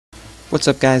What's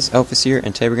up guys, Elfis here,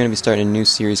 and today we're going to be starting a new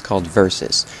series called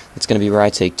Versus. It's going to be where I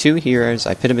take two heroes,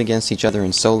 I pit them against each other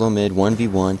in solo mid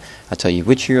 1v1, I'll tell you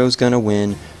which hero is going to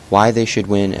win, why they should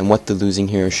win, and what the losing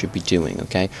hero should be doing,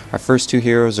 okay? Our first two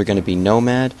heroes are going to be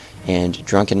Nomad and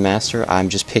Drunken Master. I'm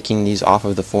just picking these off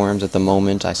of the forums at the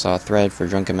moment. I saw a thread for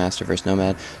Drunken Master versus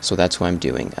Nomad, so that's who I'm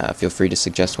doing. Feel free to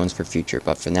suggest ones for future,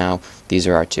 but for now, these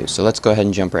are our two. So let's go ahead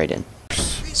and jump right in.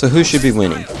 So who should be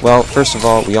winning? Well, first of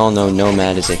all, we all know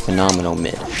Nomad is a phenomenal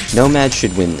mid. Nomad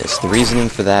should win this. The reasoning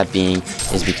for that being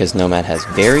is because Nomad has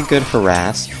very good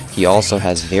harass. He also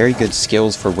has very good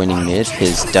skills for winning mid.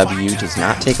 His W does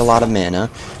not take a lot of mana,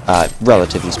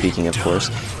 relatively speaking, of course.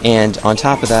 And on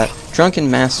top of that, Drunken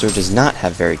Master does not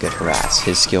have very good harass.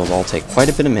 His skills all take quite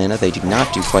a bit of mana. They do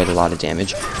not do quite a lot of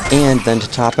damage. And then to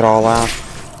top it all off,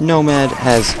 Nomad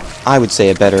has, I would say,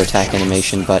 a better attack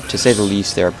animation, but to say the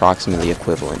least, they're approximately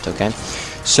equivalent, okay?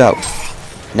 So,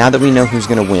 now that we know who's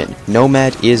going to win,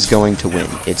 Nomad is going to win.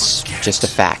 It's just a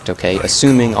fact, okay?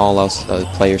 Assuming all else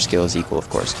player skill is equal, of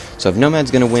course. So if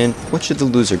Nomad's going to win, what should the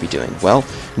loser be doing? Well,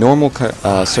 normal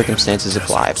circumstances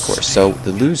apply, of course. So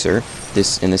the loser,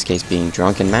 in this case being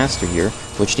Drunken Master here,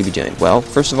 what should he be doing? Well,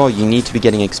 first of all, you need to be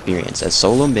getting experience. As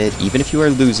solo mid, even if you are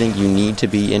losing, you need to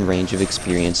be in range of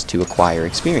experience to acquire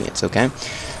experience, okay?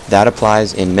 That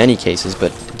applies in many cases,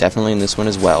 but definitely in this one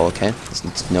as well, okay?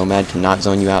 Nomad cannot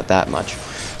zone you out that much.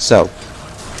 So,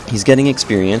 he's getting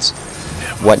experience.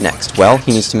 What next? Well,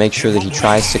 he needs to make sure that he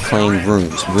tries to claim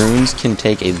runes. Runes can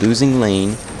take a losing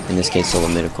lane, in this case solo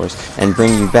mid of course, and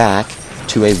bring you back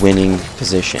to a winning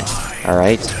position.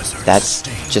 Alright? That's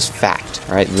just fact.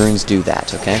 Alright? Runes do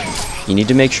that, okay? You need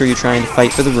to make sure you're trying to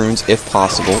fight for the runes if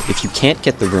possible. If you can't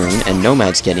get the rune and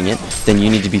Nomad's getting it, then you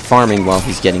need to be farming while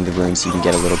he's getting the rune so you can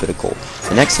get a little bit of gold.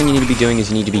 The next thing you need to be doing is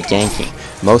you need to be ganking.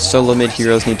 Most solo mid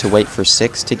heroes need to wait for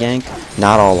 6 to gank.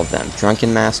 Not all of them.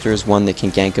 Drunken Master is one that can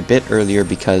gank a bit earlier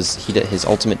because his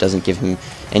ultimate doesn't give him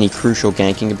any crucial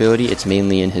ganking ability. It's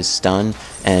mainly in his stun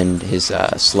and his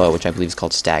slow, which I believe is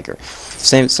called stagger.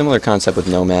 Similar concept with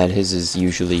Nomad. His is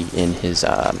usually in his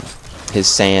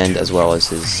sand as well as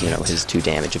his 2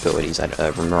 damage abilities,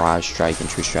 Mirage Strike and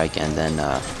True Strike, and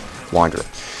then Wanderer.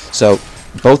 So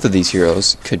both of these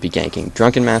heroes could be ganking.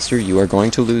 Drunken Master, you are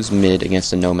going to lose mid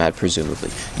against a Nomad, presumably.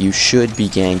 You should be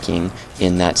ganking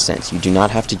in that sense. You do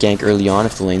not have to gank early on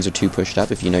if the lanes are too pushed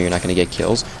up. If you know you're not going to get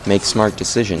kills, make smart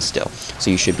decisions still. So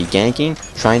you should be ganking,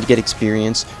 trying to get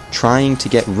experience, trying to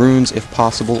get runes if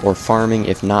possible, or farming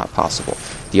if not possible.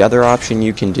 The other option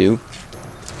you can do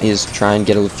is try and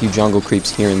get a few jungle creeps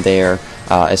here and there,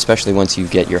 especially once you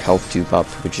get your health tube up,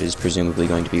 which is presumably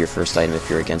going to be your first item if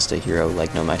you're against a hero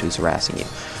like Nomad who's harassing you.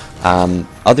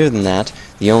 Other than that,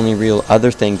 the only real other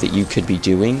thing that you could be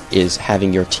doing is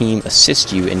having your team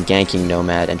assist you in ganking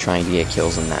Nomad and trying to get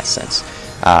kills in that sense.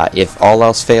 If all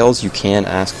else fails, you can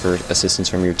ask for assistance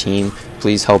from your team.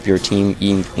 Please help your team,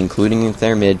 including if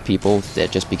they're mid people.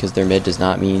 That just because they're mid does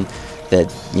not mean that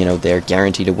they're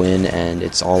guaranteed to win, and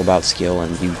it's all about skill,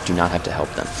 and you do not have to help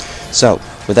them. So,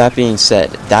 with that being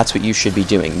said, that's what you should be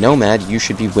doing. Nomad, you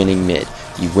should be winning mid.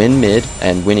 You win mid,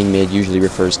 and winning mid usually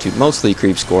refers to mostly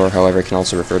creep score, however it can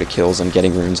also refer to kills and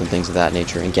getting runes and things of that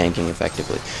nature, and ganking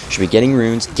effectively. You should be getting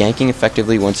runes, ganking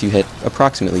effectively once you hit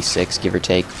approximately 6, give or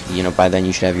take. By then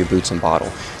you should have your boots and bottle.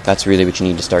 That's really what you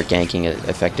need to start ganking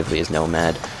effectively as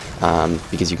Nomad.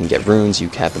 Because you can get runes, you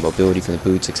have the mobility from the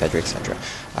boots, etc., etc.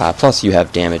 Plus, you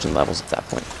have damage and levels at that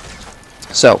point.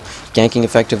 So, ganking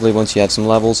effectively once you have some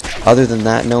levels. Other than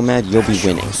that, Nomad, you'll be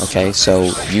winning, okay? So,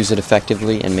 use it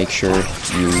effectively and make sure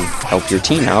you help your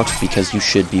team out because you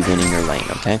should be winning your lane,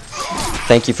 okay?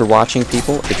 Thank you for watching,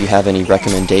 people. If you have any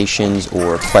recommendations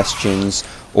or questions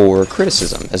or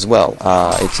criticism as well,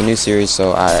 it's a new series,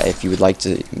 so if you would like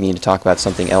me to talk about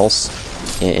something else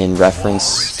in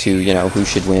reference to, who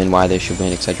should win, why they should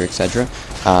win, etc., etc.,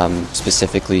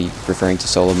 specifically referring to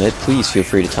solo mid, please feel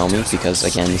free to tell me, because,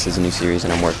 again, this is a new series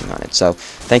and I'm working on it. So,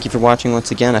 thank you for watching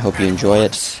once again. I hope you enjoy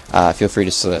it. Feel free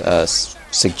to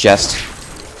suggest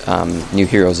new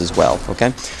heroes as well,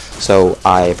 okay? So,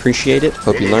 I appreciate it.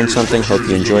 Hope you learned something. Hope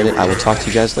you enjoyed it. I will talk to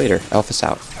you guys later. Elfis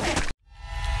out.